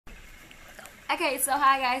Okay, so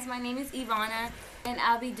hi guys, my name is Ivana, and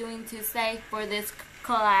I'll be doing Tuesday for this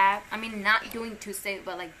collab. I mean, not doing Tuesday,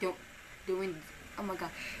 but like doing. Oh my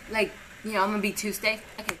god, like I'm gonna be Tuesday.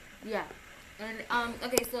 Okay, yeah, and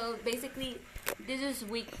okay, so basically, this is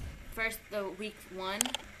week 1,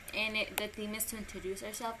 and the theme is to introduce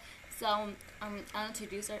ourselves. So I'll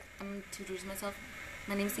introduce myself.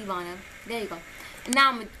 My name is Ivana. There you go. And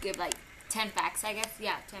now I'm gonna give like 10 facts, I guess.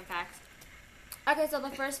 Yeah, 10 facts. Okay, so the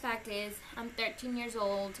first fact is, I'm 13 years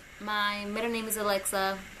old. My middle name is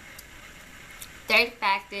Alexa. Third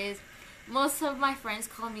fact is, most of my friends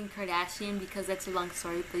call me Kardashian because that's a long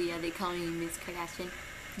story, but yeah, they call me Miss Kardashian.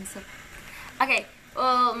 And so, okay,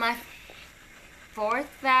 well, my fourth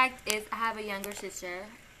fact is I have a younger sister.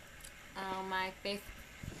 My fifth,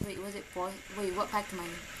 was it fourth? Wait, what fact am I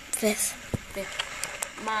in? Fifth. Fifth,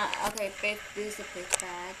 this is the fifth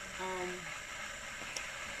fact.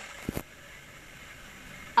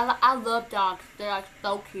 I love dogs. They're like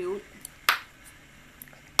so cute.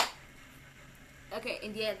 Okay,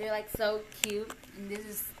 and yeah, they're like so cute. And this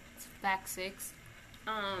is fact 6.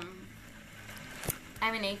 I'm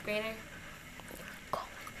an 8th grader.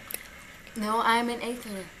 No, I'm an 8th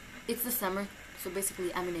grader. It's the summer, so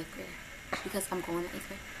basically I'm an 8th grader because I'm going to 8th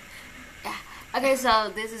grade. Yeah. Okay, so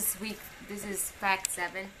this is fact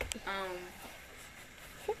 7.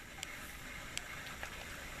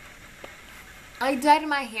 I dyed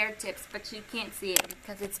my hair tips, but you can't see it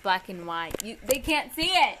because it's black and white. They can't see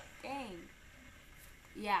it. Dang.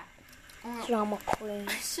 Yeah. Drama queen.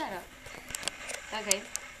 Shut up. Okay.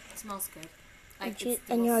 It smells good. Like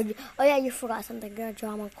oh yeah, you forgot something. You're a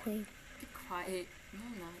drama queen. Be quiet. No,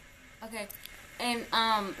 I'm not. Okay. And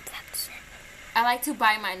I like to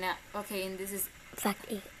bite my nails. Okay, and this is fact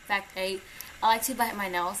 8. Fact 8. I like to bite my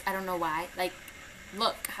nails. I don't know why. Like,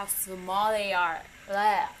 look how small they are.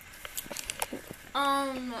 Blah.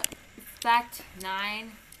 Fact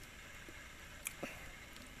 9.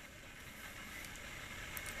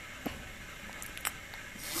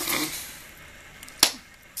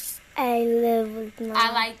 I live with my...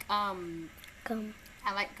 I like, gum.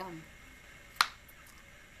 I like gum.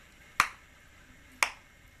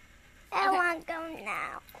 I want gum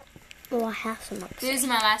now. Oh, I have some upstairs. This is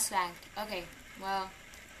my last fact. Okay, well...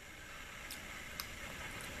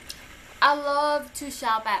 I love to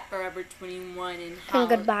shop at Forever 21 and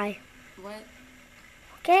goodbye. What?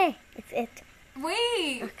 Okay, it's it.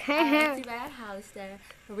 Wait! Okay. I like to buy a house there.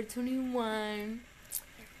 Forever 21.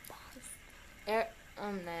 Nah,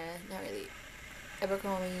 not really.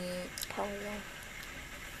 Abercrombie. Oh,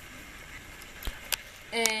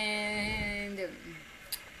 yeah. And...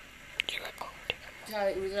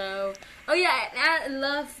 Charlie Uzo. Oh yeah, I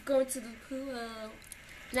love going to the pool.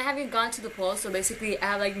 And I haven't gone to the pool, so basically I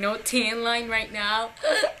have like no tan line right now.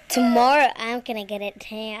 Tomorrow I'm gonna get it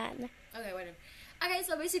tan. Okay, whatever. Okay,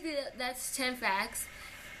 so basically that's 10 facts.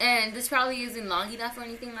 And this probably isn't long enough or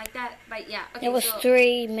anything like that. But yeah, okay. It was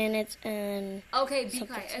 3 minutes and... Okay, be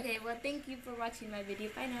quiet. Okay, well thank you for watching my video.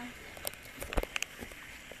 Bye now.